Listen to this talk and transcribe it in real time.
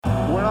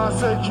When I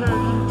say can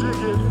you dig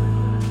it,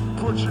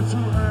 put your two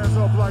hands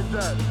up like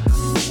that.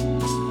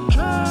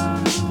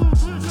 Can you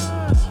dig it?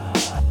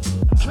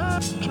 Can.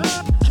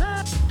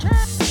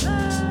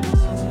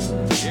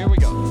 Here we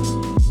go.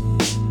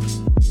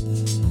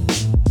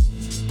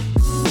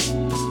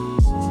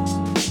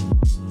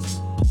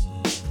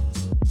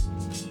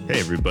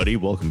 Hey everybody,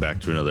 welcome back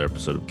to another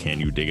episode of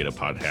Can You Dig It, a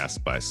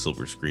podcast by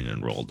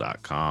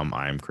silverscreenandroll.com.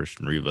 I'm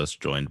Christian Rivas,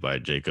 joined by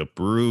Jacob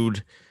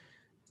Brood.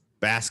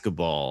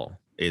 Basketball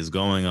is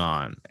going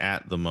on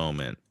at the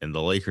moment, and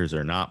the Lakers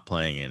are not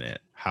playing in it.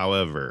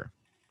 However,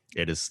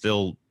 it is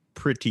still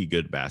pretty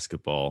good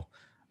basketball.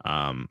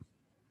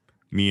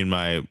 Me and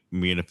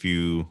a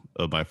few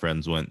of my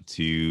friends went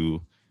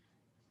to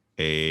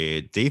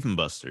a Dave &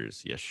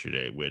 Buster's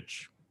yesterday,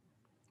 which,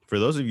 for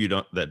those of you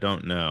that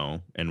don't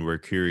know and were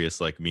curious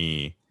like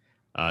me,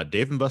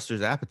 Dave &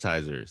 Buster's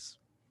appetizers,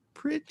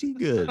 pretty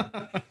good.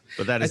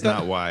 But that is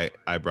not why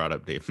I brought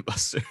up Dave &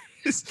 Buster's.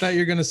 I thought you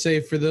were going to say,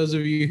 for those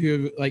of you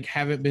who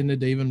haven't been to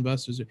Dave &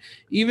 Buster's,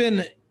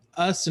 even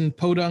us in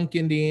Podunk,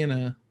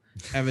 Indiana,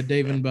 have a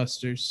Dave &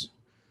 Buster's.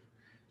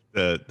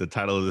 The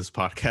title of this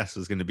podcast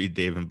is going to be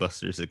Dave &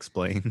 Buster's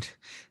Explained.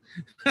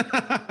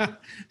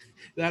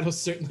 That'll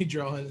certainly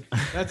draw in.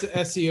 That's an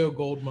SEO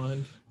gold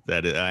mine.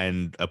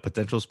 And a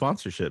potential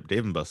sponsorship,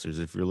 Dave & Buster's,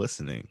 if you're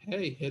listening.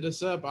 Hey, hit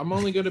us up. I'm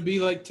only going to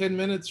be like 10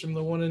 minutes from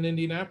the one in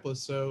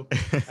Indianapolis, so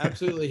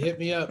absolutely hit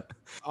me up.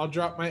 I'll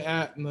drop my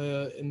 @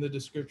 in the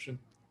description.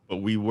 But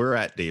we were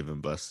at Dave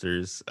 &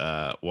 Buster's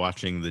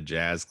watching the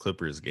Jazz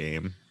Clippers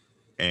game,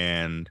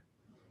 and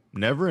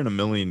never in a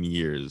million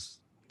years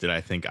did I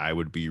think I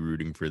would be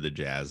rooting for the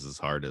Jazz as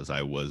hard as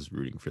I was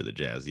rooting for the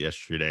Jazz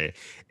yesterday.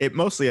 It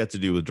mostly had to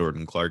do with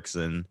Jordan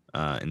Clarkson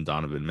and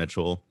Donovan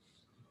Mitchell.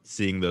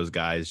 Seeing those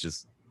guys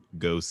just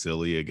go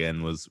silly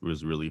again was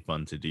really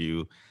fun to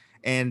do.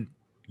 And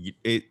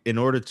in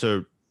order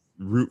to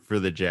root for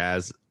the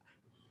Jazz,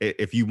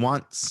 if you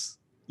want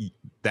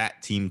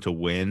that team to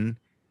win,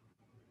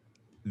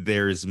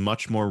 there's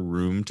much more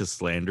room to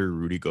slander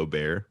Rudy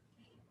Gobert.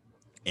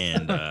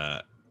 And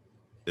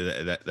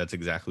that's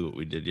exactly what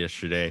we did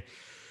yesterday.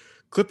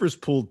 Clippers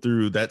pulled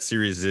through. That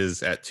series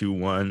is at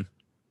 2-1.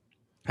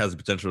 Has the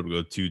potential to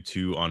go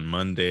 2-2 on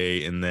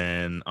Monday. And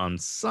then on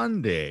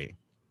Sunday,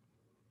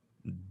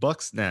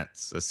 Bucks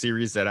Nets, a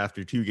series that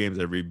after 2 games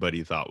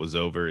everybody thought was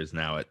over, is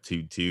now at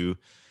 2-2,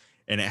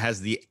 and it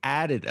has the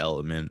added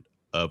element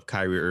of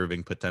Kyrie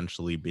Irving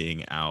potentially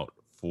being out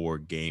for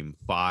Game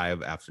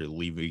 5 after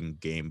leaving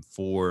Game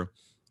 4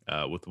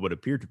 with what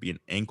appeared to be an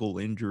ankle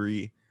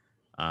injury.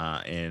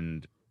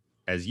 And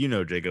as you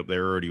know, Jacob,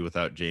 they're already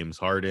without James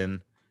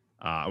Harden.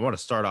 I want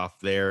to start off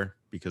there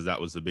because that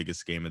was the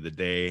biggest game of the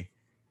day.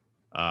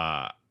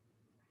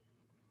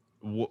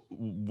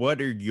 What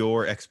are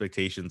your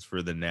expectations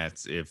for the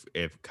Nets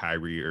if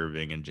Kyrie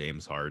Irving and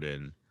James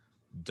Harden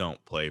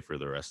don't play for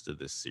the rest of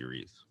this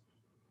series?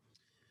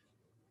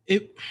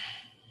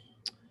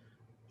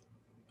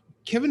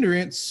 Kevin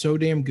Durant's so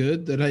damn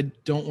good that I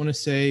don't want to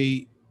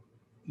say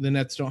the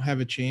Nets don't have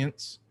a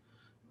chance.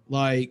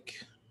 Watching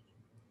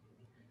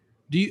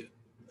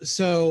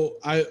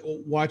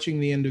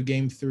the end of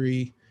Game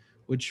 3,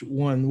 which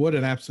won, what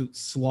an absolute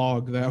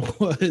slog that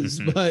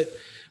was. But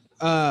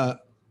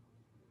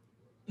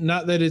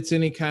not that it's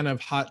any kind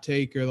of hot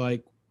take or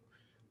like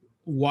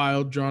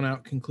wild drawn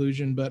out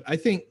conclusion, but I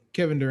think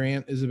Kevin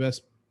Durant is the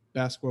best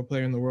basketball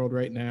player in the world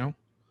right now.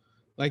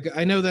 Like,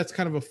 I know that's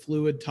kind of a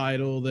fluid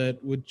title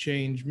that would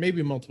change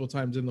maybe multiple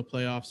times in the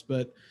playoffs,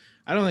 but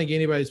I don't think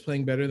anybody's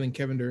playing better than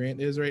Kevin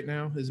Durant is right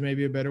now, is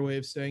maybe a better way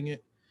of saying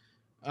it.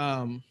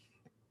 And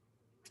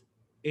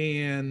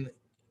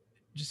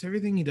just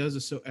everything he does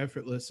is so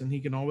effortless, and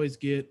he can always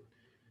get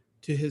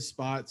to his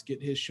spots,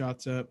 get his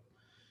shots up.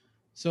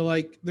 So,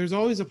 like, there's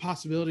always a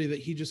possibility that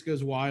he just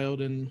goes wild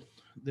and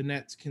the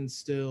Nets can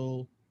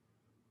still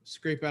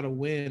scrape out a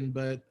win,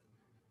 but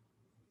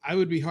I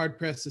would be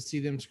hard-pressed to see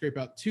them scrape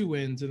out 2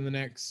 wins in the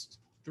next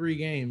 3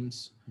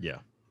 games. Yeah.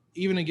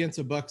 Even against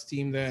a Bucks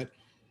team that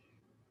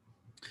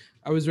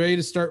I was ready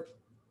to start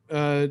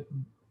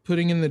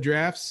putting in the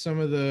drafts some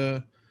of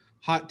the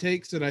hot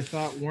takes that I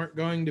thought weren't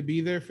going to be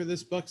there for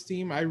this Bucks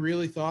team. I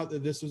really thought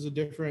that this was a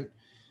different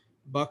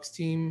Bucks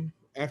team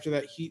after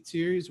that Heat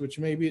series, which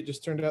maybe it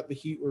just turned out the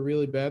Heat were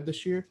really bad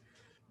this year.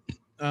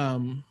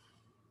 But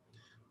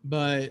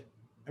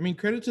I mean,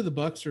 credit to the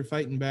Bucks for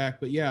fighting back.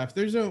 But yeah,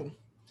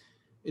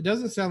 it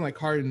doesn't sound like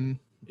Harden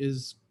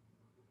is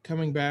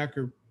coming back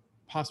or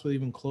possibly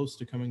even close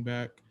to coming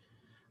back.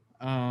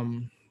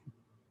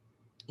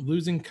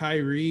 Losing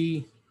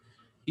Kyrie,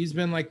 he's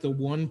been like the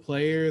one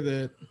player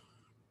that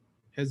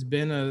has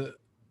been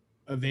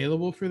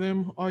available for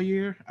them all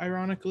year,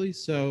 ironically.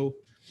 So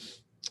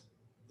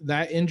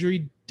that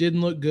injury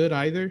didn't look good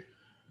either.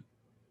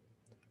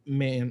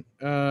 Man,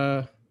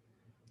 I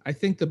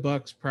think the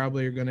Bucks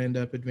probably are going to end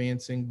up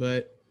advancing,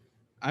 but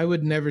I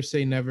would never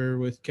say never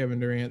with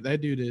Kevin Durant.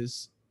 That dude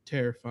is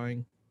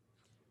terrifying.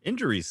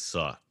 Injuries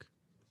suck.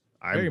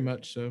 Very I'm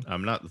much so.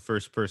 I'm not the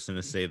first person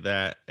to say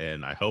that,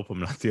 and I hope I'm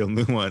not the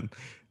only one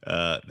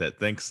that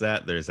thinks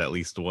that. There's at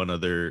least one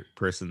other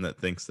person that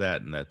thinks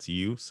that, and that's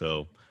you.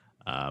 So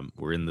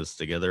we're in this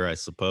together, I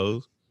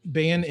suppose.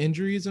 Ban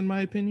injuries, in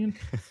my opinion.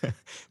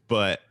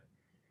 But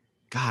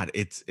God,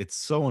 it's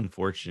so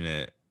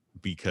unfortunate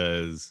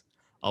because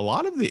a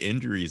lot of the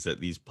injuries that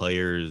these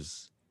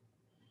players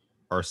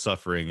are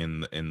suffering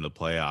in the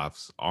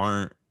playoffs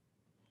aren't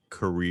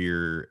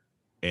career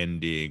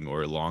ending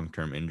or long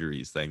term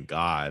injuries, thank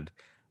God.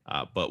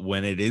 But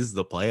when it is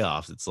the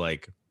playoffs, it's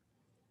like,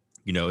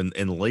 in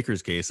the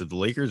Lakers case, if the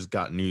Lakers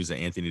got news that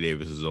Anthony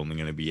Davis is only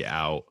going to be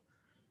out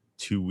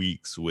 2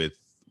 weeks with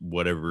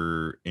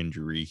whatever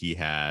injury he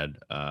had,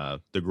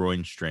 the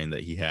groin strain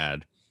that he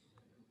had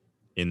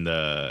in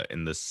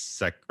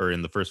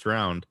the first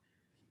round,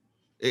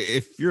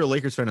 if you're a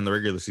Lakers fan in the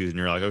regular season,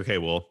 you're like, okay,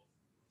 well,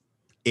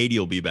 AD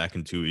will be back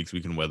in 2 weeks.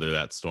 We can weather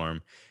that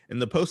storm. In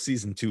the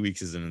postseason, 2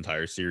 weeks is an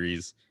entire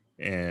series,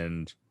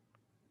 and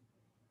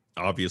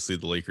obviously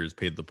the Lakers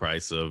paid the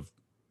price of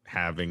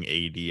having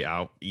AD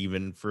out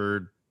even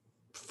for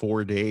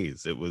 4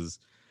 days.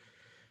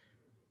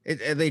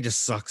 They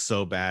just suck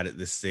so bad at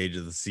this stage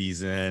of the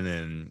season.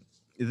 And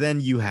then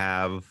you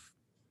have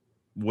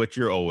what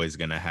you're always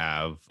going to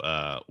have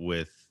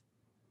with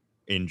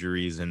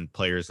injuries and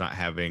players not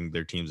having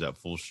their teams at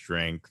full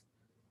strength.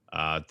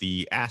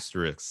 The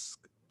asterisk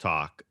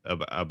talk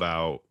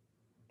about,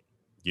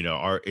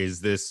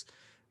 is this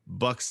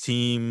Bucks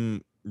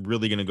team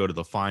really going to go to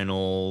the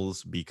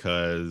finals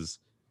because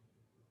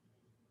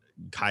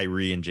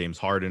Kyrie and James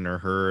Harden are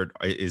hurt?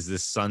 Is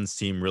this Suns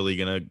team really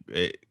going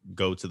to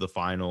go to the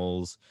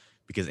finals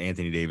because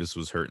Anthony Davis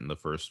was hurt in the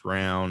first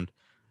round?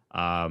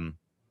 And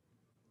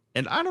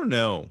I don't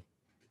know.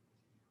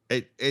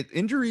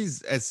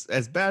 Injuries,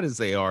 as bad as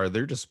they are,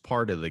 they're just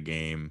part of the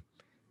game.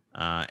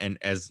 And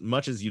as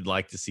much as you'd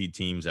like to see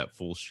teams at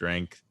full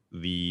strength,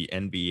 the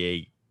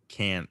NBA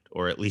can't,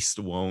 or at least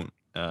won't,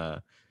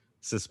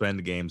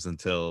 suspend games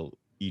until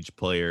each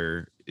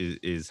player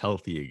is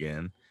healthy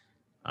again.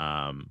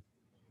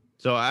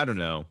 So I don't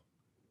know.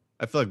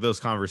 I feel like those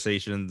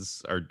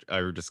conversations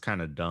are just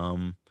kind of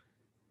dumb,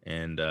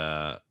 and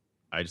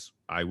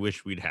I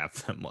wish we'd have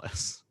them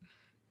less.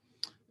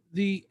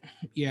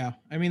 Yeah,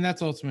 I mean,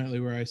 that's ultimately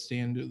where I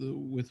stand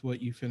with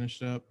what you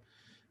finished up.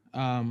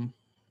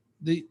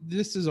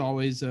 This is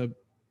always a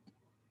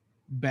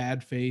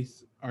bad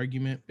faith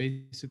argument,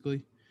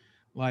 basically.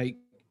 Like,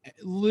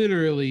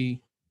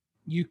 literally,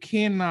 you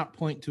cannot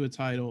point to a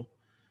title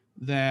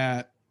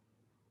that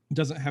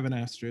doesn't have an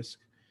asterisk.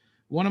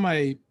 One of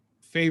my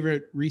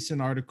favorite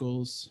recent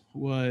articles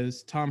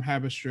was Tom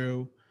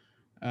Habistro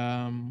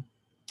um,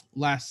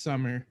 last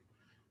summer.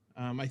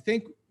 I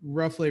think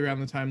roughly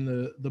around the time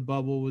the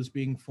bubble was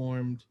being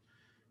formed,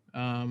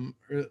 or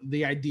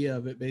the idea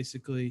of it,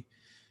 basically.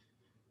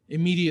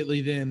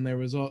 Immediately then there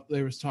was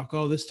talk,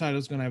 oh, this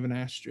title's going to have an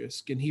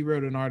asterisk, and he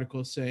wrote an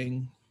article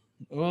saying,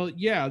 well,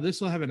 yeah, this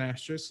will have an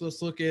asterisk.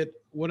 Let's look at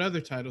what other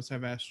titles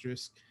have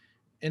asterisks.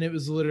 And it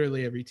was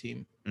literally every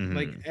team. Mm-hmm.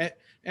 Like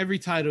every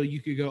title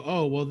you could go,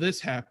 oh, well, this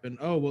happened.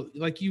 Oh, well,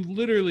 like you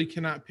literally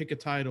cannot pick a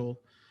title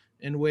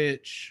in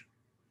which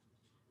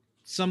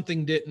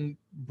something didn't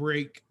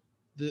break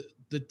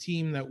the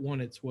team that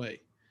won its way.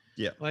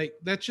 Yeah. Like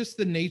that's just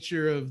the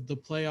nature of the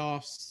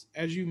playoffs,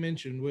 as you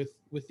mentioned with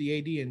the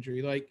AD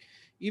injury. Like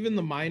even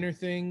the minor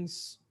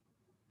things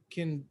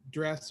can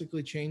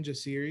drastically change a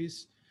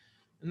series,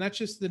 and that's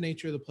just the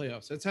nature of the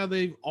playoffs. That's how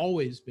they've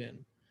always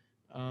been,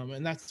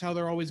 and that's how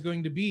they're always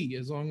going to be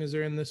as long as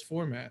they're in this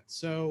format.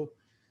 So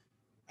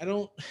I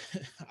don't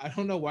I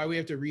don't know why we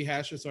have to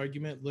rehash this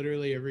argument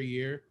literally every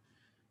year.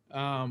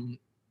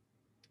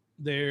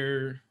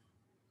 There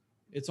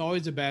It's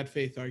always a bad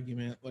faith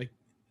argument. Like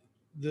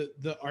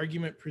the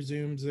argument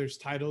presumes there's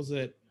titles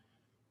that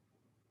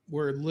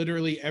where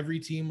literally every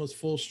team was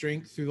full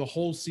strength through the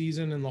whole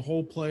season and the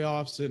whole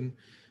playoffs, and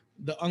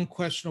the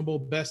unquestionable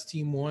best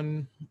team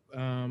won.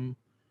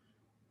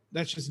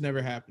 That's just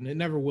never happened. It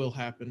never will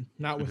happen.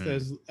 Not with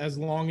as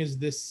long as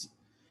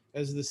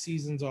the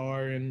seasons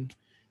are and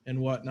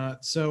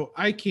whatnot. So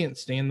I can't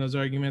stand those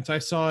arguments. I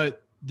saw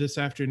it this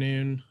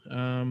afternoon.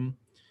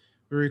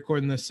 We're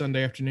recording this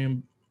Sunday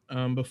afternoon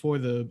before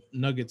the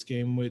Nuggets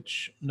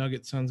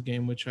Suns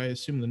game, which I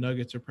assume the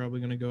Nuggets are probably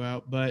going to go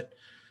out. But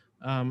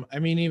I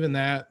mean, even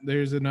that,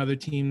 there's another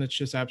team that's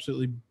just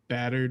absolutely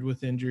battered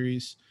with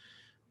injuries.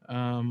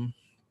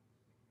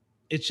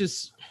 It's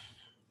just,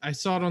 I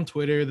saw it on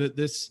Twitter that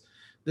this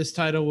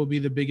title will be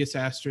the biggest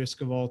asterisk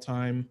of all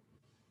time.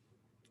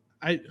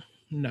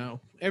 No,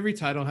 every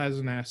title has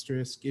an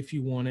asterisk if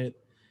you want it.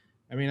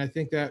 I mean, I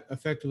think that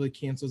effectively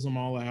cancels them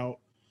all out.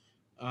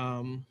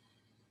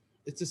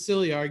 It's a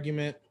silly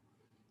argument.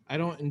 I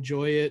don't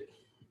enjoy it,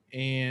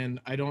 and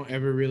I don't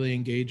ever really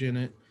engage in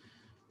it.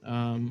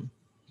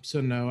 So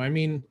no, I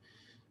mean,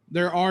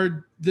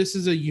 this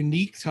is a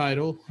unique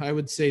title. I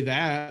would say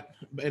that,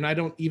 and I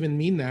don't even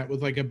mean that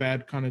with like a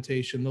bad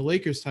connotation. The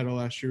Lakers title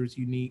last year was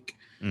unique.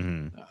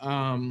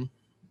 Mm-hmm.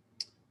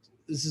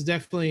 this is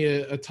definitely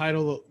a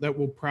title that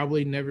we'll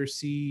probably never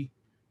see.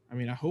 I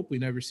mean, I hope we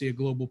never see a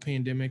global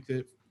pandemic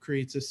that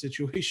creates a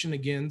situation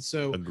again.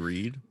 So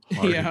Agreed.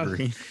 Hard yeah,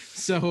 agreed.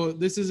 so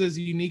this is as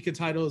unique a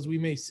title as we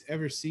may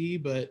ever see,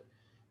 but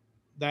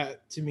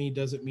that to me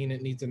doesn't mean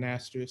it needs an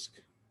asterisk.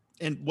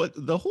 And what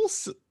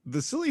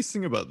the silliest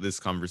thing about this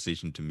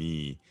conversation to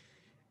me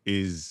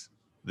is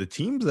the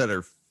teams that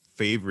are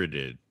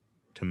favorited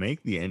to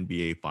make the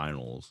NBA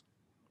finals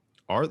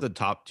are the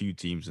top two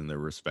teams in their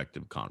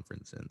respective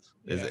conferences.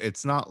 Yeah.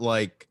 It's not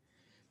like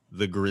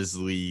the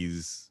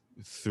Grizzlies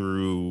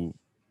through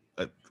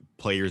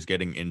players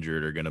getting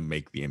injured are going to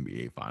make the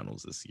NBA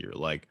finals this year.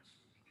 Like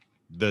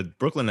the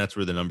Brooklyn Nets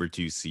were the number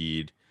 2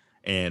 seed,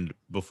 and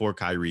before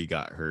Kyrie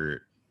got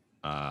hurt,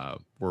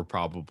 were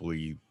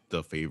probably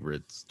the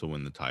favorites to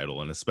win the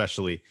title. And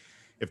especially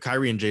if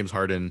Kyrie and James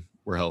Harden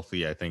were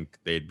healthy, I think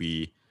they'd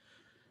be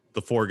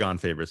the foregone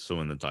favorites to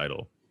win the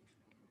title.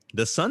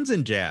 The Suns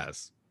and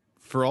Jazz,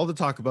 for all the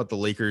talk about the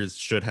Lakers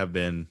should have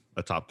been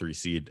a top 3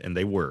 seed, and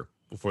they were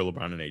before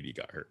LeBron and AD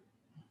got hurt.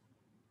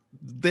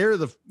 They're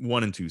the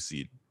 1 and 2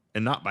 seed,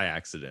 and not by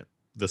accident.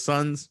 The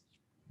Suns,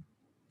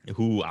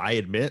 who I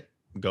admit,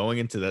 going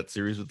into that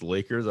series with the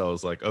Lakers, I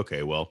was like,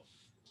 okay, well,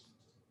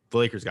 the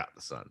Lakers got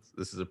the Suns.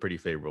 This is a pretty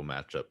favorable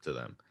matchup to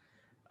them.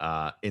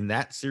 In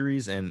that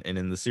series and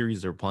in the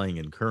series they're playing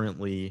in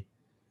currently,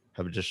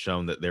 have just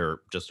shown that they're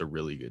just a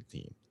really good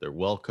team. They're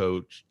well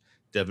coached.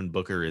 Devin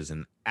Booker is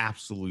an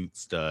absolute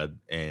stud,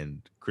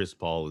 and Chris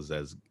Paul is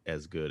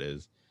as good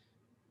as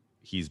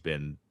he's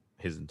been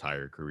his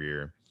entire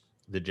career.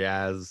 The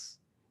Jazz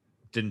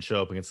didn't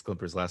show up against the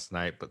Clippers last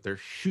night, but their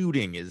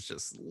shooting is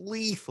just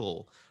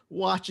lethal.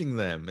 Watching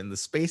them and the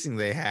spacing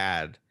they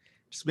had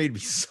just made me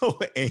so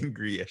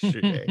angry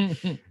yesterday.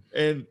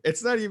 And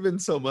it's not even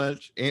so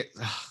much.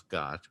 Oh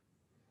God,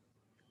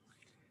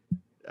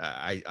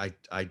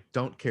 I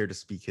don't care to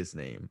speak his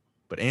name,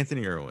 but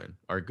Anthony Irwin,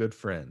 our good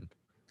friend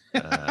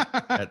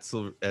at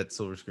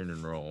Silver Screen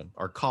and Roll,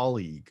 our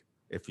colleague,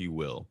 if you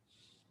will,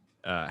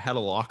 had a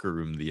locker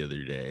room the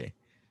other day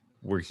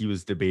where he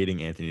was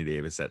debating Anthony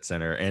Davis at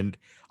center, and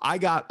I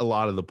got a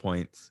lot of the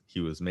points he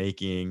was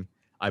making.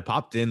 I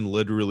popped in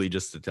literally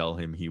just to tell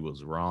him he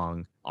was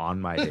wrong on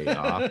my day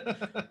off.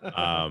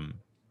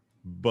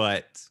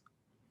 But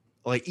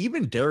like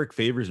even Derek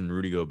Favors and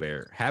Rudy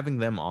Gobert, having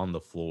them on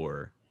the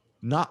floor,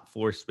 not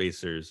floor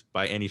spacers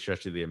by any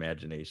stretch of the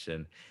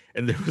imagination,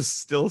 and there was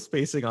still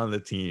spacing on the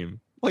team.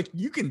 Like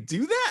you can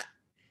do that.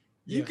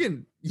 You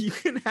can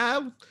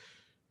have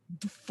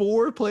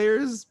 4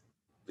 players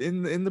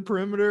in the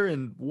perimeter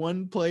and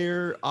 1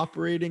 player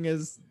operating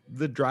as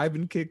the drive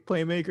and kick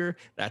playmaker.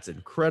 That's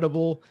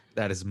incredible.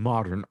 That is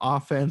modern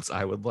offense.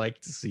 I would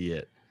like to see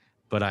it,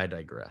 but I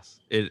digress.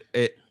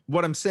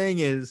 What I'm saying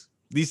is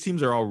these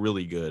teams are all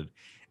really good,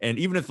 and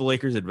even if the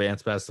Lakers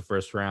advance past the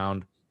first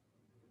round,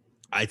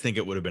 I think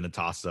it would have been a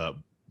toss up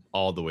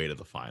all the way to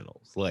the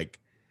finals. Like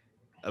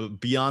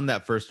beyond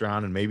that first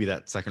round and maybe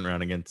that second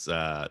round against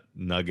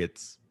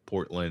Nuggets,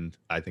 Portland,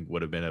 I think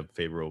would have been a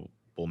favorable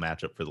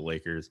matchup for the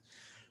Lakers.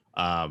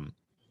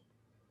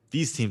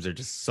 These teams are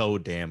just so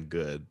damn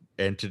good,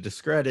 and to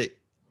discredit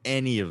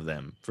any of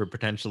them for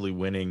potentially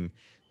winning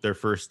their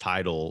first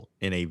title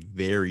in a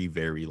very,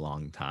 very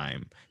long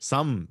time,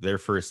 some their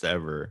first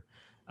ever,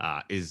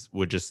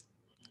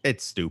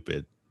 it's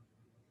stupid.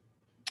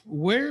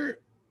 Where,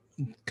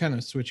 kind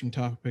of switching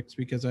topics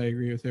because I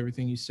agree with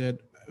everything you said.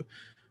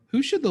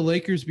 Who should the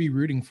Lakers be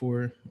rooting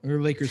for,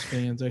 or Lakers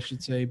fans, I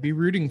should say, be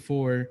rooting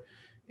for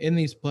in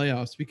these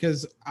playoffs?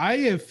 Because I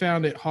have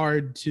found it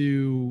hard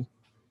to,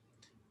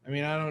 I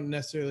mean, I don't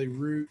necessarily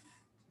root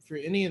for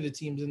any of the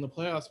teams in the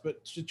playoffs,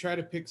 but to try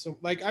to pick some,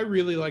 like I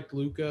really liked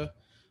Luka.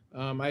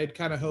 I had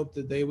kind of hoped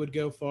that they would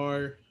go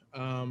far.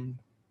 And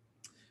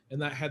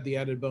that had the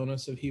added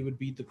bonus of he would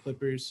beat the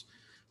Clippers.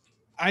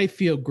 I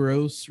feel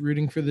gross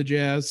rooting for the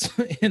Jazz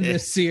in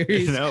this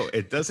series. No,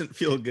 it doesn't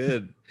feel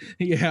good.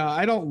 Yeah,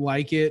 I don't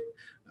like it.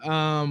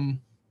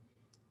 I'm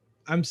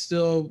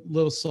still a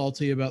little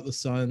salty about the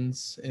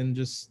Suns and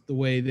just the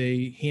way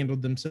they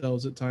handled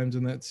themselves at times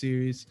in that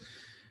series.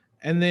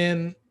 And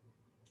then,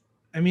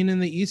 I mean, in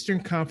the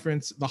Eastern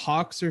Conference, the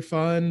Hawks are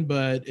fun,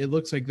 but it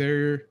looks like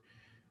their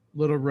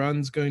little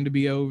run's going to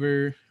be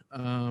over.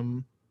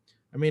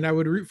 I mean, I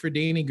would root for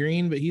Danny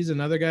Green, but he's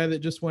another guy that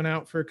just went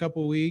out for a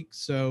couple weeks,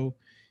 so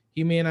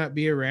he may not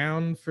be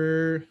around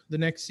for the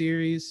next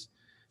series.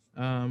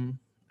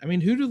 I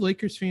mean, who do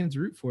Lakers fans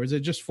root for? Is it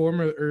just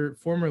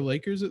former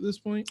Lakers at this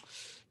point?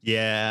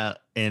 Yeah,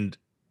 and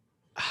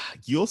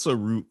you also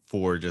root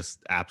for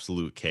just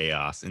absolute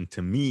chaos. And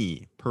to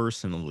me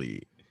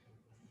personally,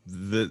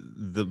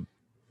 the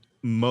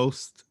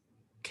most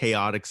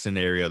chaotic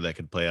scenario that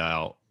could play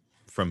out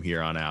from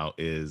here on out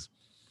is,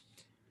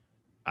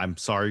 I'm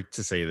sorry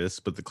to say this,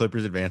 but the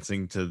Clippers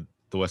advancing to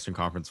the Western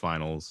Conference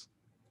Finals,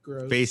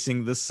 Gross.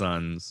 facing the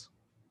Suns,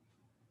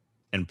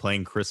 and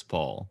playing Chris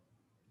Paul.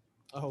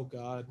 Oh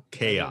God,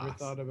 Chaos. I never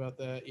thought about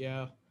that.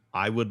 Yeah,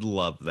 I would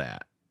love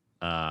that.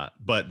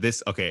 But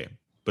this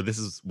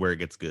is where it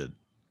gets good.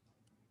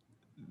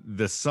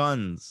 The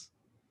Suns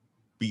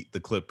beat the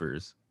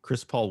Clippers.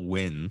 Chris Paul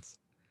wins,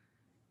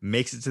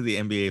 makes it to the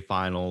NBA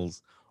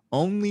Finals,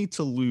 only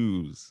to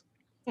lose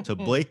to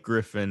Blake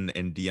Griffin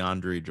and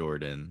DeAndre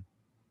Jordan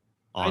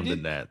I on the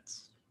did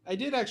Nets. I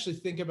did actually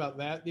think about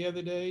that the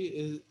other day,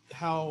 is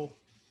how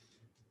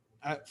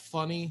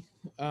funny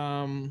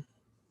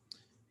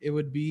it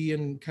would be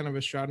in kind of a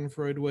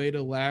Schadenfreude way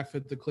to laugh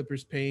at the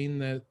Clippers' pain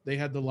that they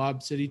had the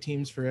Lob City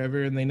teams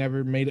forever and they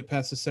never made it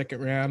past the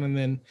second round. And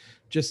then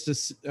just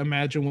to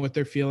imagine what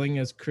they're feeling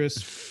as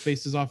Chris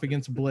faces off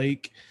against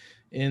Blake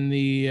in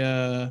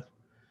the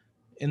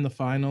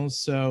finals.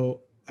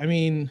 So I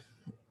mean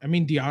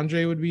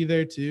DeAndre would be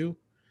there too.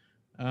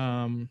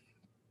 Um,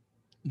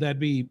 that'd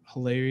be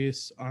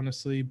hilarious,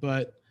 honestly.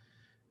 But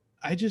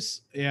I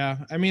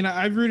mean,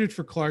 I've rooted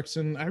for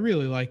Clarkson. I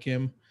really like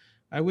him.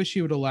 I wish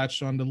he would have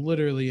latched on to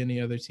literally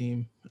any other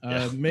team,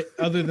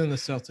 other than the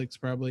Celtics,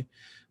 probably.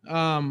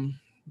 Um,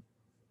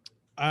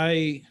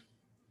 I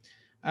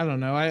I don't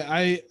know.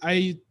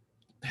 I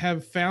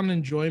have found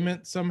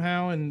enjoyment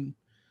somehow and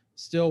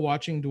still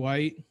watching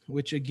Dwight,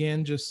 which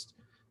again just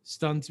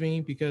stuns me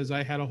because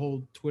I had a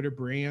whole Twitter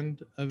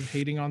brand of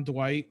hating on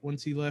Dwight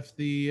once he left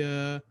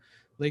the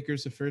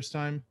Lakers the first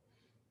time.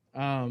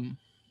 Um,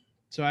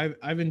 so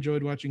I've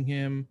enjoyed watching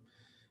him,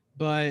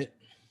 but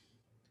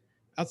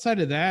outside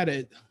of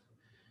that,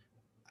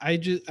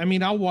 I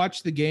mean, I'll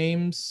watch the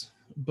games,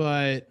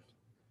 but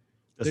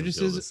there Doesn't just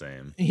feel is the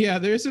same. yeah,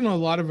 there isn't a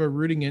lot of a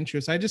rooting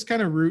interest. I just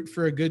kind of root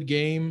for a good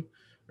game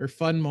or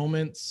fun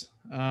moments.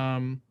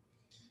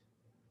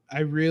 I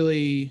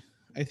really,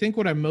 I think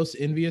what I'm most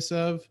envious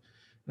of,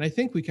 and I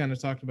think we kind of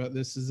talked about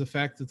this, is the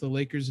fact that the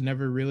Lakers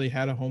never really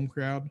had a home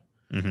crowd.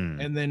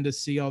 Mm-hmm. And then to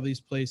see all these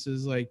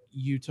places like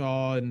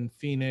Utah and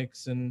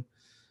Phoenix, and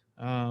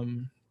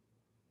um,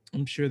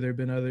 I'm sure there have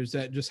been others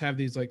that just have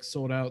these like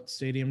sold out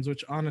stadiums,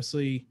 which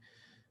honestly,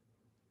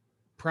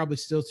 probably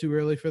still too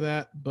early for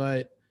that.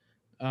 But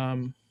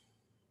um,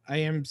 I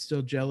am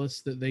still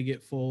jealous that they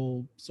get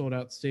full sold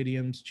out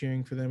stadiums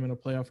cheering for them in a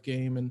playoff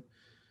game. And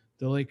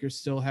the Lakers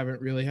still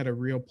haven't really had a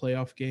real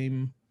playoff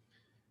game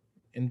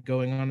and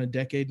going on a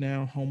decade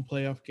now, home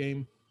playoff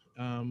game.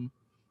 Um,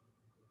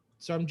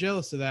 so I'm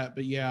jealous of that.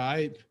 But yeah,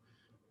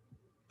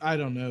 I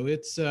don't know.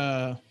 It's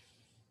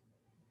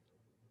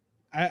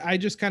I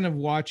just kind of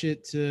watch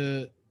it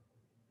to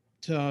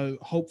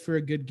hope for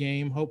a good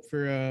game, hope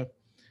for a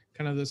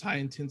kind of those high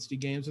intensity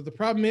games. But the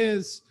problem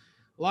is,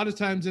 a lot of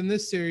times in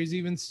this series,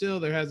 even still,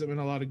 there hasn't been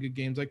a lot of good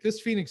games. Like this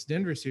Phoenix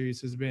Denver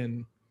series has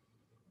been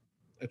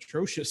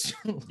atrocious.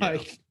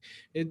 Like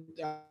it,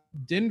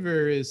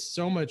 Denver is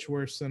so much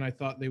worse than I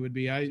thought they would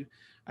be. I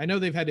know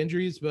they've had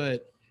injuries,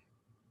 but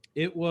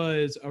it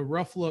was a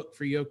rough look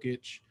for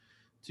Jokic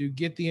to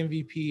get the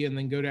MVP and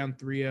then go down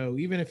 3-0,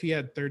 even if he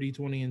had 30,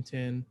 20, and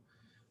 10.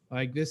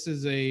 Like this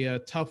is a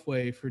tough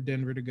way for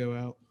Denver to go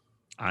out.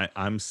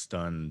 I'm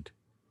stunned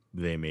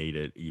they made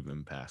it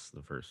even past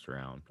the first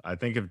round. I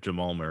think if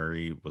Jamal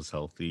Murray was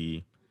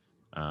healthy,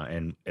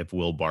 and if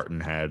Will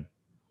Barton had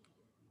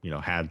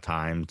had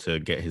time to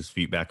get his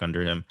feet back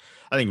under him,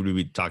 I think we'd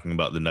be talking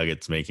about the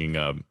Nuggets making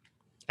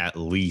at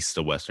least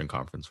a Western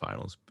Conference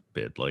Finals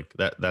bid. Like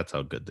that's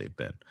how good they've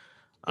been.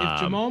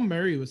 If Jamal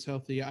Murray was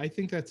healthy, I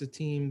think that's a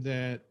team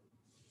that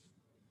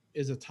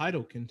is a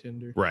title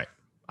contender. Right.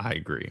 I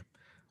agree.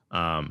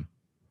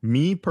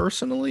 Me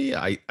personally,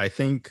 I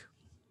think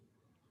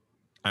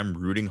I'm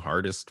rooting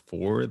hardest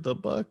for the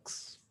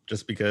Bucks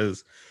just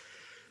because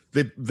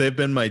they've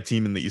been my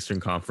team in the Eastern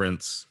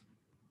Conference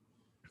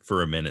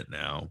for a minute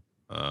now.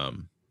 I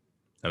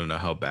don't know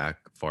how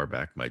far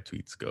back my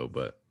tweets go,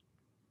 but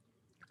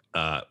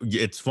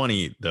it's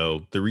funny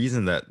though. The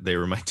reason that they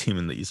were my team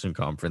in the Eastern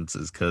Conference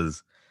is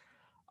because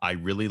I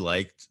really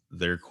liked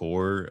their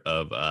core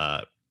of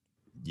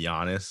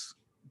Giannis,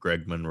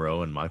 Greg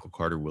Monroe, and Michael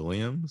Carter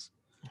Williams.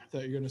 I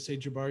thought you were going to say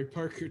Jabari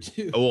Parker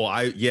too. Oh,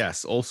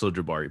 also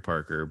Jabari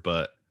Parker,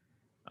 but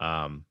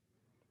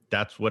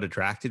that's what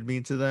attracted me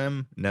to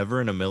them.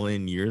 Never in a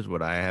million years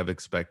would I have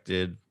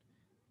expected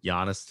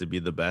Giannis to be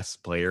the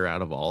best player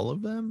out of all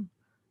of them.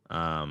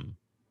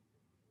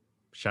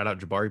 Shout out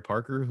Jabari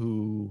Parker,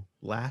 who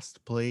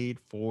last played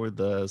for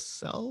the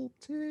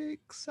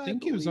Celtics. I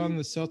think he was on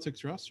the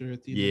Celtics roster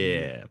at the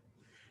end.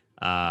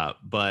 Yeah.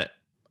 But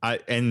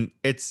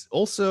it's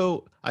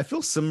also, I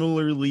feel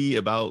similarly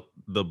about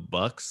the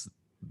Bucks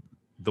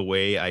the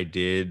way I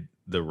did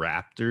the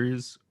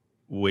Raptors,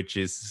 which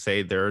is to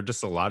say there are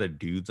just a lot of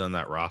dudes on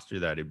that roster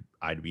that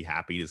I'd be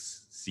happy to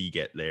see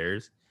get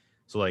theirs.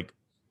 So like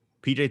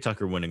PJ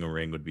Tucker winning a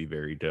ring would be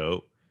very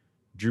dope.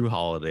 Drew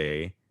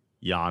Holiday,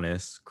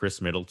 Giannis,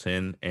 Chris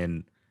Middleton,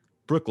 and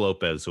Brook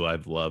Lopez, who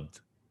I've loved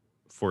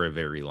for a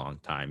very long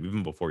time.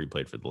 Even before he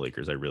played for the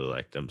Lakers, I really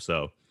liked him.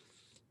 So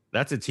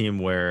that's a team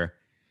where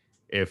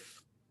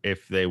if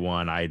they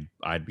won,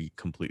 I'd be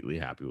completely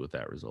happy with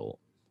that result.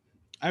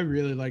 I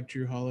really like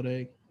Drew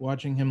Holiday.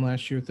 Watching him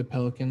last year with the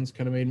Pelicans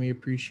kind of made me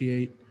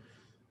appreciate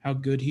how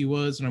good he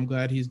was, and I'm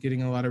glad he's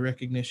getting a lot of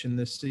recognition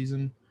this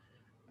season.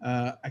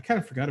 I kind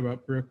of forgot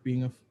about Brook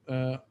being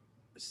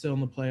still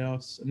in the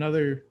playoffs.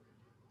 Another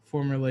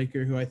former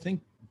Laker who I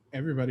think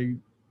everybody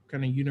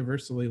kind of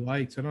universally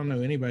likes. I don't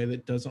know anybody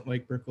that doesn't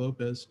like Brook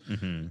Lopez.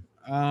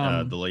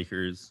 The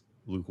Lakers,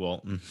 Luke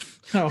Walton.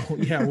 Oh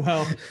yeah,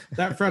 well,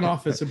 that front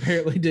office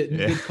apparently didn't.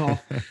 Yeah. Good call.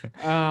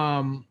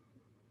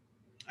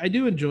 I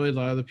do enjoy a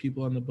lot of the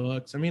people on the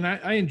Bucks. I mean,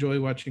 I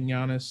enjoy watching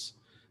Giannis,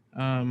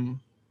 and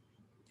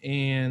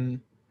I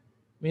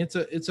mean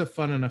it's a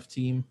fun enough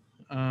team.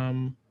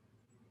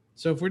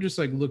 So if we're just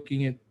like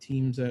looking at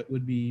teams that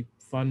would be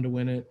fun to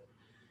win it,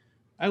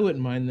 I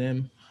wouldn't mind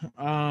them.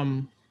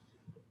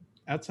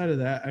 Outside of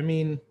that, I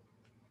mean,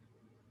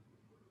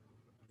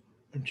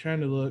 I'm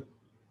trying to look.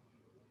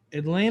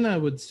 Atlanta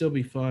would still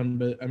be fun,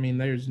 but I mean,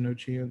 there's no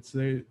chance.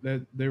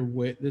 They're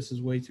way. This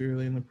is way too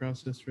early in the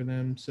process for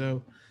them.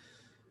 So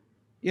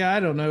yeah, I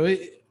don't know.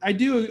 I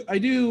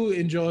do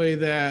enjoy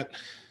that.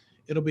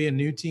 It'll be a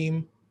new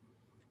team,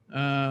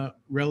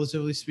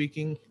 relatively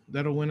speaking,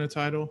 that'll win a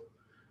title.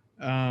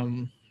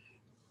 Um,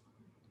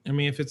 I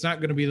mean, if it's not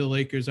going to be the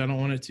Lakers, I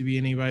don't want it to be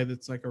anybody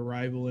that's like a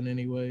rival in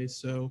any way.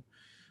 So,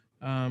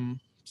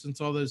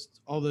 since all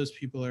those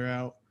people are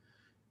out,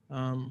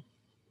 um,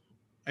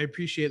 I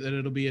appreciate that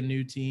it'll be a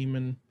new team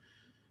and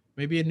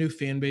maybe a new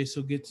fan base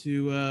will get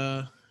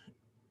to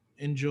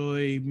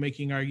enjoy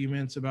making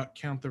arguments about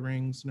count the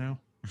rings now.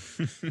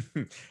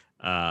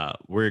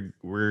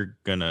 We're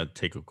gonna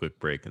take a quick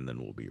break and then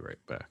we'll be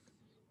right back.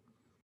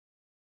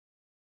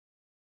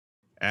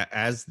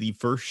 As the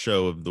first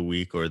show of the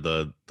week, or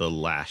the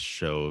last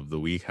show of the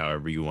week,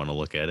 however you want to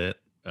look at it,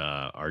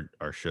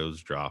 our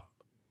shows drop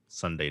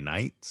Sunday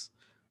nights.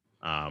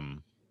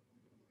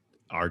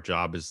 Our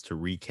job is to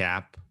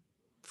recap,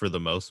 for the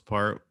most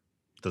part,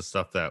 the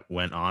stuff that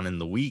went on in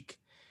the week.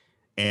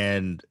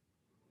 And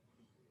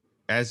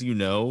as you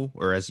know,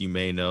 or as you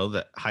may know,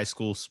 that high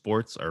school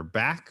sports are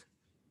back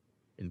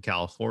in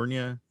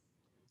California,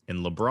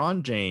 and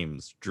LeBron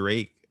James,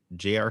 Drake,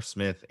 J.R.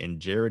 Smith,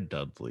 and Jared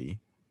Dudley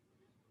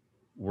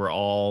were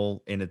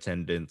all in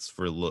attendance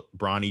for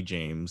Bronny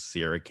James'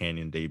 Sierra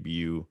Canyon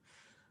debut,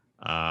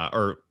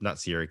 or not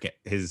Sierra,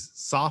 his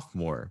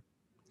sophomore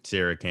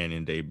Sierra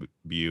Canyon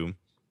debut.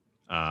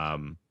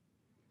 I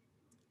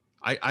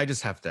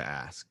just have to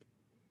ask,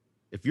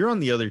 if you're on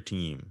the other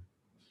team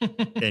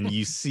and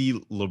you see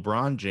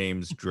LeBron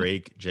James,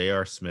 Drake,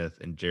 J.R. Smith,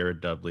 and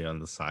Jared Dudley on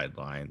the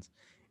sidelines,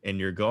 and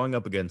you're going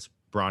up against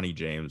Bronny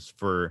James,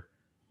 for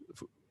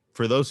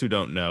those who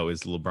don't know,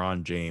 is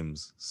LeBron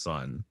James'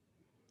 son.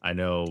 I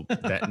know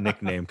that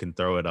nickname can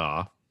throw it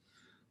off.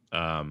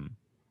 Are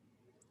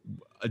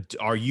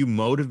you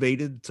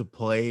motivated to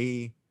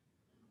play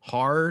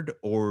hard,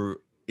 or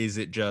is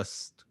it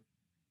just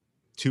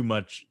too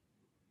much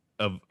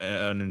of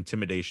an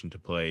intimidation to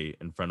play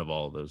in front of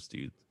all of those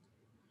dudes?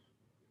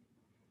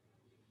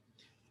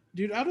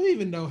 Dude, I don't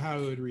even know how I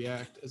would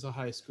react as a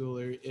high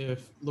schooler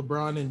if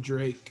LeBron and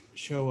Drake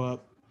show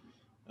up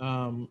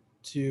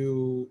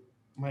to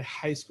my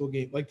high school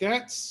game. Like,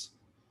 that's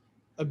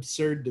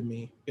absurd to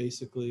me,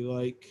 basically.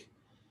 Like,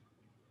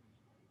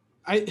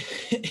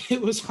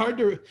 it was hard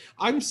to.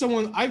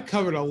 I've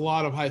covered a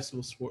lot of high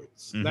school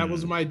sports. That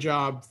was my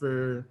job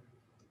for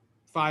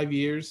 5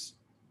 years,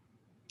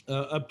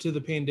 up to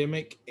the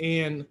pandemic.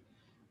 And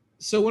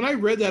so when I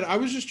read that, I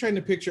was just trying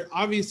to picture.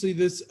 Obviously,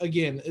 this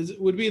again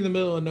would be in the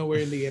middle of nowhere,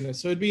 Indiana,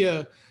 so it'd be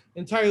a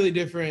entirely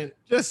different.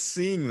 Just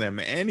seeing them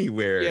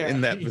anywhere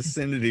in that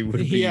vicinity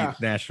would be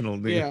national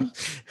news. Yeah,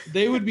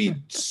 they would be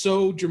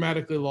so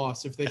dramatically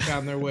lost if they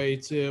found their way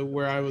to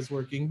where I was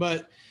working.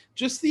 But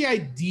just the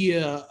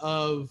idea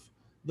of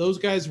those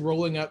guys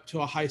rolling up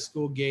to a high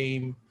school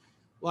game,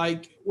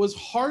 like, was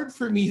hard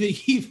for me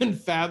to even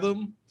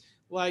fathom.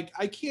 Like,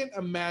 I can't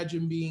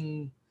imagine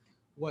being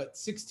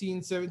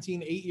 16,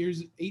 17,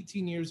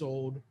 18 years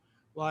old.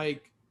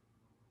 Like,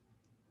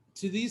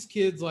 to these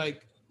kids,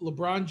 like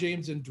LeBron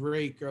James and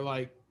Drake are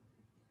like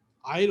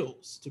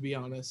idols, to be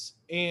honest.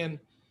 And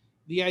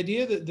the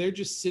idea that they're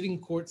just sitting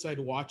courtside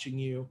watching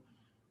you,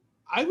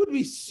 I would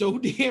be so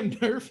damn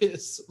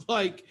nervous.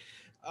 Like,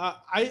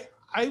 I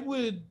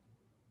wouldn't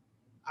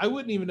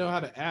even know how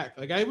to act.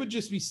 Like, I would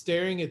just be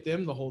staring at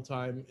them the whole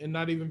time and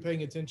not even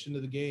paying attention to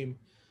the game.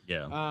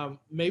 Yeah.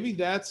 Maybe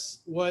that's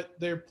what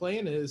their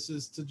plan is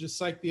to just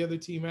psych the other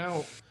team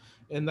out,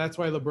 and that's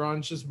why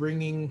LeBron's just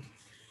bringing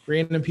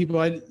random people.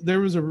 I'm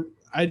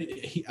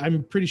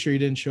pretty sure he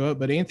didn't show up,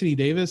 but Anthony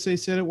Davis, they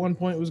said at one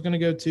point, was going to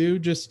go too.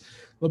 Just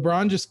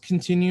LeBron just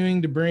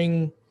continuing to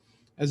bring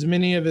as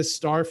many of his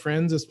star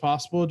friends as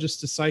possible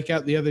just to psych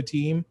out the other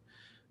team.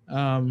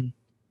 I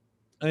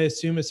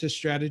assume it's his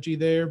strategy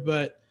there,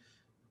 but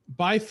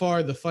by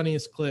far the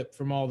funniest clip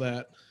from all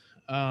that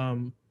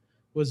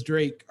was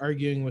Drake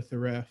arguing with the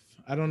ref.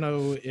 I don't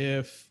know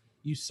if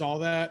you saw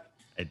that.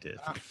 I did.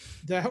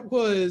 That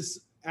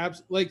was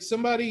like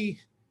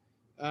somebody.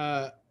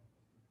 I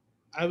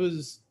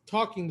was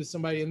talking to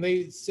somebody and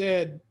they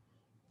said,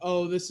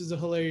 "Oh, this is a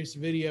hilarious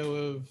video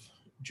of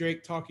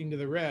Drake talking to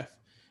the ref."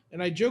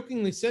 And I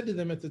jokingly said to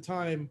them at the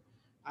time,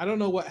 "I don't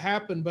know what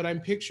happened, but I'm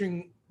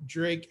picturing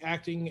Drake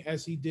acting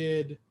as he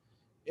did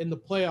in the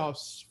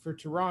playoffs for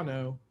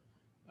Toronto."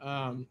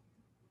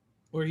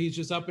 where he's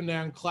just up and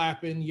down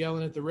clapping,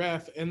 yelling at the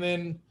ref. And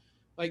then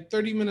like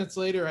 30 minutes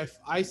later,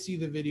 I see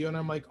the video and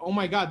I'm like, oh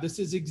my God, this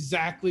is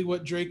exactly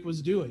what Drake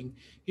was doing.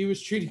 He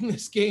was treating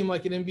this game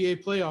like an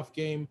NBA playoff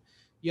game,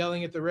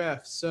 yelling at the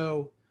ref.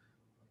 So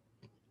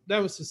that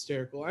was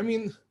hysterical. I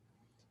mean,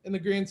 in the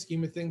grand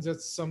scheme of things,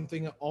 that's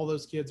something all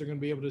those kids are going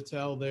to be able to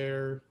tell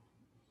their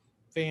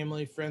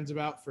family, friends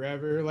about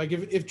forever. Like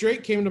if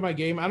Drake came to my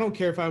game, I don't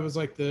care if I was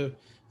like the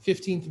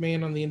 15th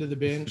man on the end of the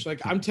bench.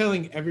 Like I'm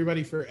telling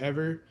everybody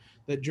forever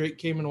that Drake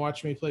came and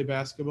watched me play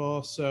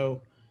basketball.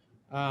 So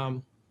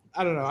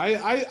I don't know.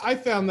 I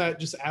found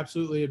that just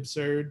absolutely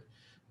absurd.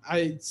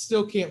 I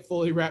still can't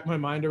fully wrap my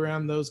mind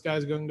around those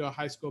guys going to a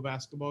high school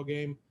basketball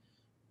game,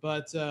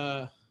 but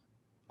I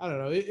don't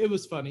know. It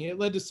was funny. It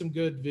led to some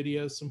good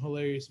videos, some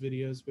hilarious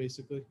videos,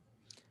 basically.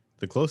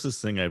 The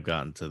closest thing I've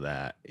gotten to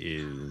that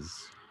is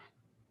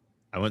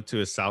I went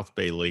to a South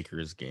Bay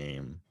Lakers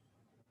game.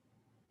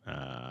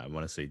 I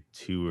want to say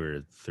 2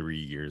 or 3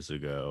 years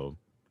ago,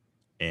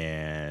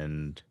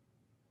 and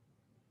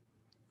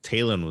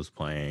Talon was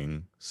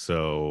playing.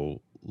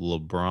 So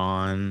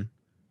LeBron,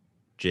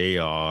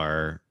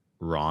 JR,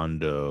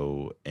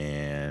 Rondo,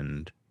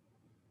 and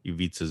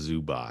Ivica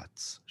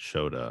Zubats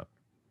showed up.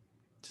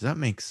 Does that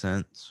make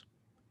sense?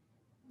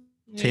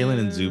 Talon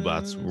and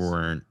Zubats Yes.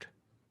 weren't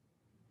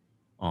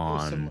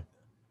There's some. on.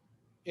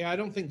 Yeah, I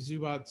don't think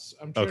Zubats.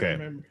 I'm trying to Okay.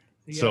 remember.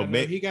 So Yeah,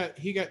 no,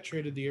 he got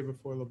traded the year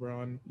before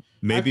LeBron.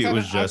 maybe it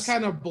was I've just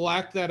kind of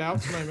blacked that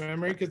out to my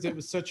memory because it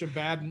was such a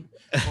bad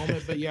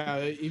moment. But yeah,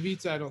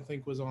 Ivica I don't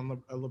think was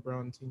on a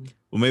LeBron team.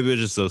 well, maybe it was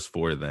just those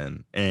four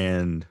then.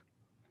 And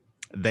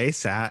they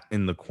sat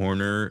in the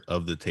corner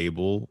of the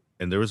table,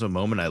 and there was a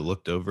moment I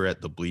looked over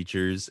at the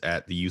bleachers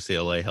at the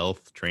UCLA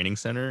Health Training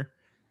Center.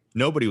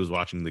 Nobody was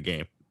watching the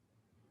game.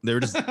 They were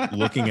just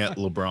looking at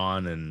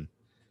LeBron and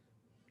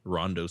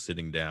Rondo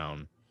sitting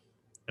down,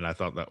 and I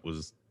thought that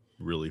was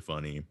really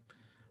funny.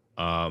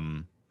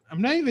 I'm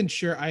not even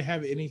sure I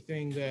have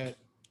anything that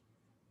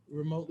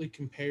remotely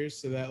compares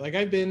to that. Like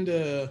I've been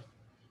to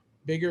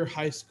bigger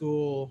high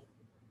school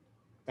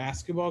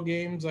basketball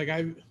games. Like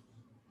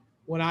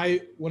when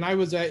I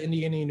was at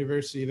Indiana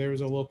University, there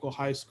was a local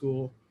high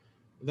school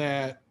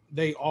that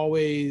they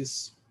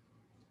always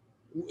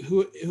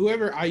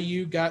whoever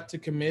IU got to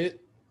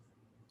commit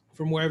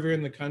from wherever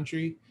in the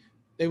country,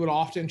 they would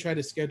often try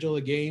to schedule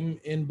a game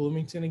in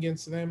Bloomington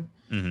against them.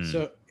 Mhm.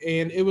 So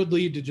and it would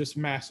lead to just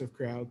massive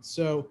crowds.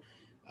 So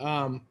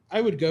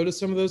I would go to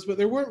some of those, but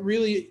there wasn't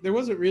really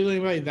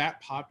anybody that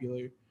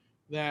popular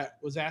that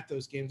was at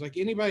those games. Like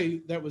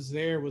anybody that was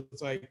there was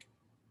like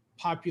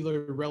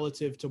popular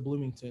relative to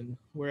Bloomington,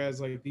 whereas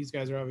like these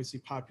guys are obviously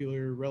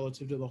popular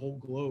relative to the whole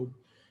globe.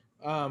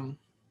 Um,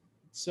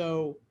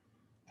 so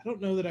I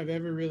don't know that I've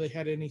ever really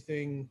had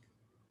anything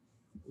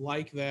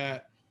like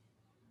that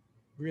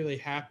really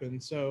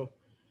happen. So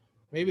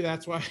maybe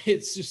that's why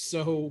it's just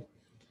so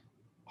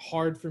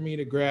hard for me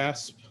to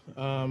grasp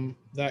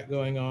that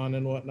going on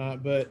and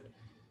whatnot. But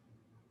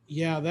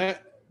yeah,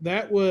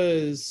 that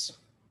was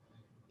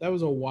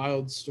a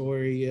wild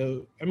story.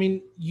 I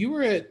mean, you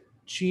were at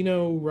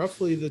Chino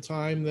roughly the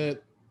time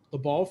that the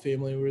Ball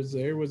family was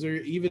there. Was there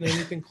even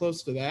anything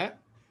close to that?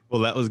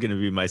 Well, that was going to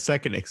be my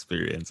second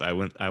experience. I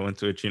went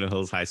to a Chino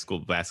Hills High School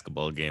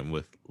basketball game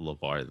with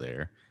LeVar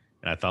there,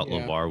 and I thought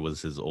Yeah. LeVar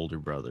was his older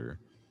brother,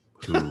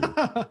 who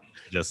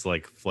just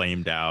like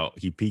flamed out.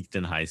 He peaked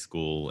in high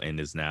school and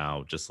is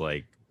now just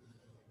like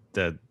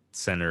the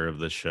center of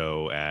the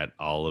show at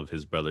all of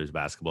his brother's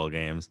basketball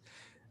games.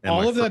 And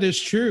All of that is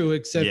true,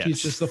 except he's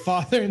Yes. just the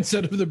father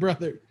instead of the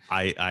brother.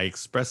 I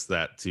expressed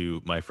that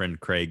to my friend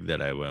Craig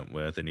that I went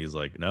with, and he's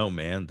like, "No,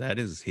 man, that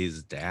is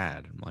his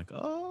dad." I'm like,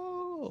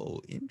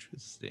 "Oh,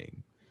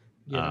 interesting."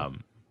 Yeah.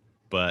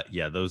 But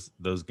yeah, those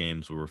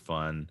games were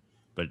fun.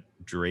 But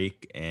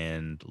Drake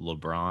and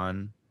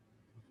LeBron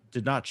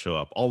did not show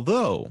up.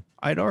 Although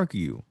I'd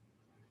argue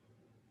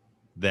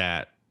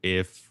that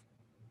if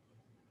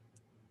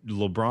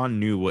LeBron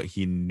knew what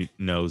he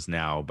knows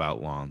now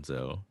about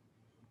Lonzo,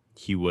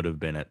 he would have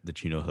been at the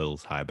Chino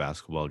Hills High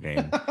basketball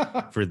game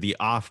for the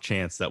off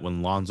chance that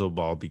when Lonzo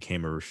Ball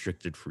became a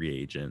restricted free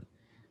agent,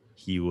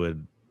 he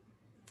would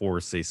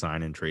force a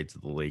sign and trade to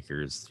the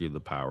Lakers through the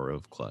power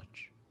of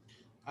clutch.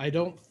 I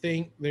don't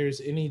think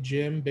there's any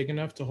gym big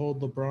enough to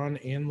hold LeBron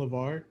and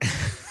LeVar.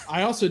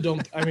 I also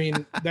don't. I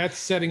mean, that's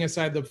setting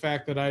aside the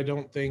fact that I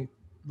don't think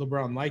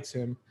LeBron likes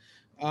him.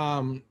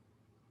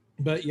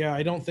 But yeah,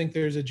 I don't think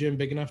there's a gym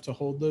big enough to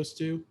hold those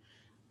two.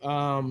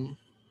 Um,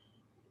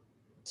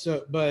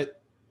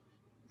 but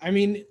I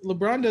mean,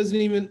 LeBron doesn't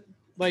even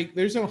like.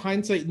 There's no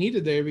hindsight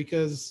needed there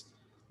because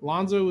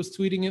Lonzo was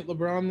tweeting at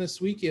LeBron this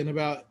weekend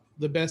about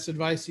the best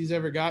advice he's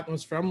ever gotten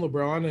was from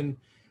LeBron, and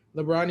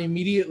LeBron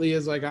immediately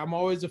is like, "I'm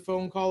always a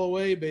phone call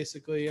away,"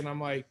 basically, and I'm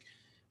like,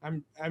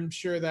 I'm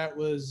sure that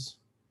was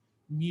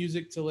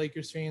music to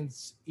Lakers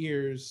fans'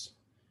 ears.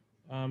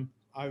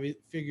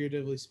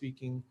 Figuratively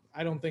speaking,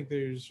 I don't think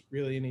there's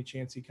really any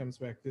chance he comes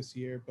back this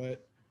year,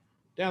 but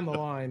down the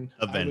line,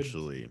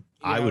 Eventually,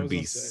 I I would was be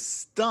gonna say.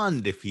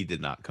 stunned if he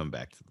did not come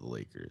back to the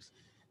Lakers.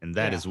 And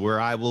that is where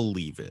I will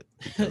leave it,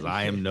 because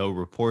I am no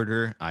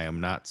reporter. I am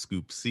not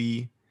Scoop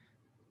C.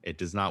 It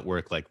does not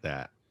work like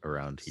that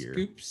around here.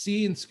 Scoop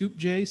C and Scoop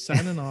J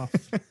signing off.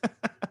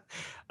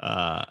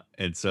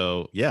 And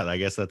so, yeah, I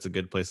guess that's a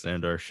good place to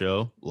end our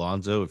show.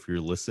 Lonzo, if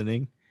you're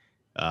listening,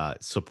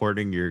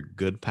 supporting your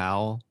good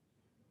pal.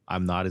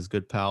 I'm not his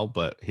good pal,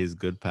 but his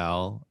good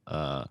pal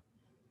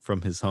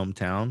from his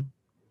hometown.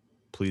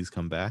 Please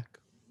come back.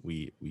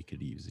 We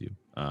could use you.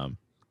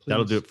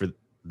 That'll do it for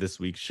this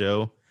week's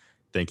show.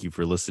 Thank you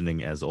for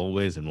listening as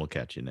always, and we'll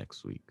catch you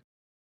next week.